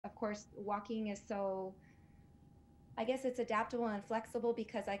course, walking is so, I guess it's adaptable and flexible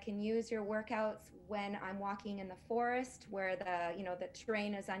because I can use your workouts when I'm walking in the forest where the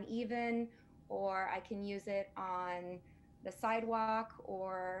terrain is uneven, or I can use it on the sidewalk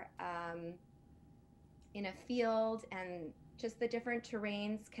or in a field, and just the different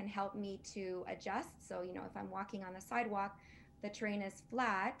terrains can help me to adjust. So, if I'm walking on the sidewalk, the terrain is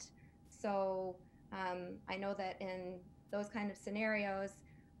flat. So I know that in those kind of scenarios,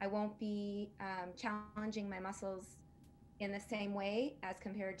 I won't be challenging my muscles in the same way as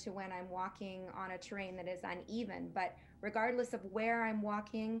compared to when I'm walking on a terrain that is uneven. But regardless of where I'm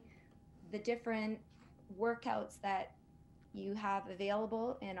walking, the different workouts that you have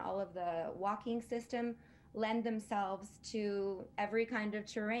available in all of the walking system lend themselves to every kind of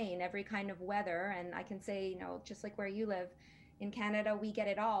terrain, every kind of weather. And I can say, just like where you live in Canada, we get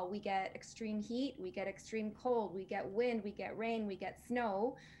it all. We get extreme heat, we get extreme cold, we get wind, we get rain, we get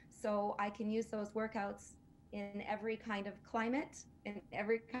snow. So I can use those workouts in every kind of climate, in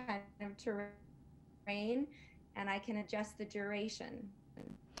every kind of terrain, and I can adjust the duration.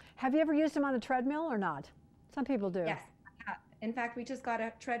 Have you ever used them on the treadmill or not? Some people do. Yes. In fact, we just got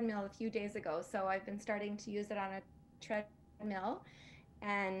a treadmill a few days ago, so I've been starting to use it on a treadmill.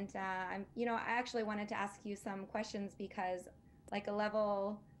 And I actually wanted to ask you some questions because, like, a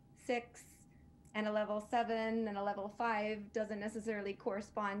level 6 and a level 7 and a level 5 doesn't necessarily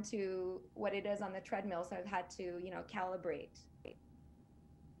correspond to what it is on the treadmill, so I've had to, calibrate.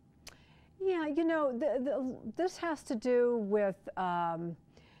 Yeah, this has to do with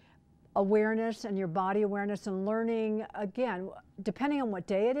awareness and your body awareness and learning, again, depending on what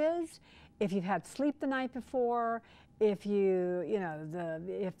day it is, if you've had sleep the night before, if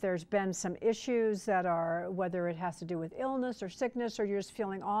if there's been some issues that are, whether it has to do with illness or sickness or you're just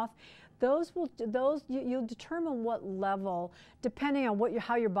feeling off, you'll determine what level depending on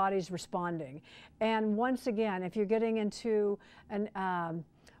how your body's responding. And once again, if you're getting into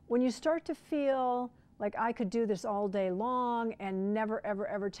when you start to feel like I could do this all day long and never, ever,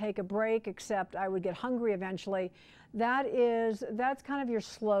 ever take a break, except I would get hungry eventually, that's kind of your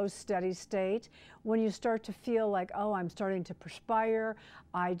slow, steady state. When you start to feel like, oh, I'm starting to perspire,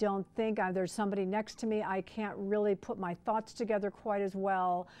 I don't think there's somebody next to me, I can't really put my thoughts together quite as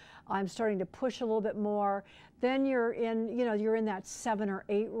well, I'm starting to push a little bit more, then you're in that 7 or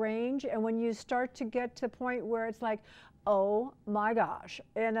 8 range. And when you start to get to the point where it's like, oh my gosh,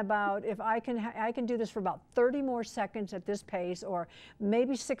 and if I can do this for about 30 more seconds at this pace, or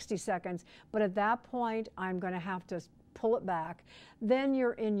maybe 60 seconds, but at that point I'm going to have to pull it back, then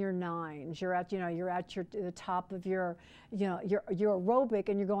you're in your 9s. You're at the top of your aerobic,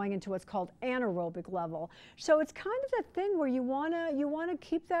 and you're going into what's called anaerobic level. So it's kind of that thing where you want to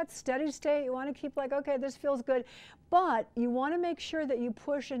keep that steady state. You want to keep like, okay, this feels good, but you want to make sure that you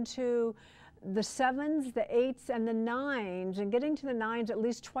push into the 7s, the 8s, and the 9s, and getting to the 9s at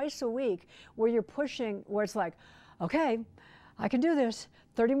least twice a week, where you're pushing, where it's like, okay, I can do this,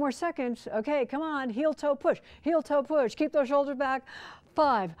 30 more seconds, okay, come on, heel toe push, keep those shoulders back,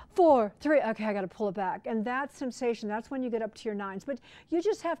 5, 4, 3, okay, I got to pull it back. And that sensation, that's when you get up to your 9s. But you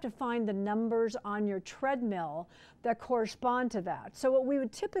just have to find the numbers on your treadmill that correspond to that. So what we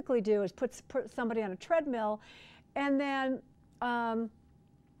would typically do is put somebody on a treadmill, and then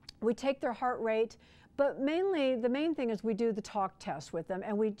we take their heart rate, but mainly the main thing is we do the talk test with them,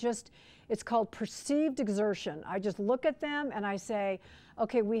 and it's called perceived exertion. I just look at them and I say,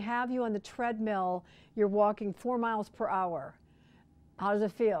 okay, we have you on the treadmill, you're walking 4 miles per hour. How does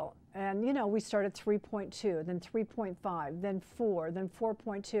it feel? And we start at 3.2, then 3.5, then 4, then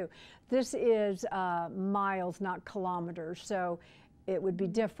 4.2. This is miles, not kilometers, so it would be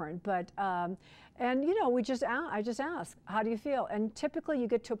different. But and I just ask, how do you feel? And typically you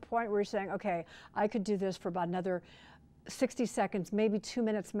get to a point where you're saying, okay, I could do this for about another 60 seconds, maybe 2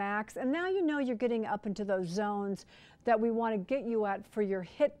 minutes max. And now you're getting up into those zones that we want to get you at for your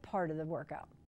HIIT part of the workout.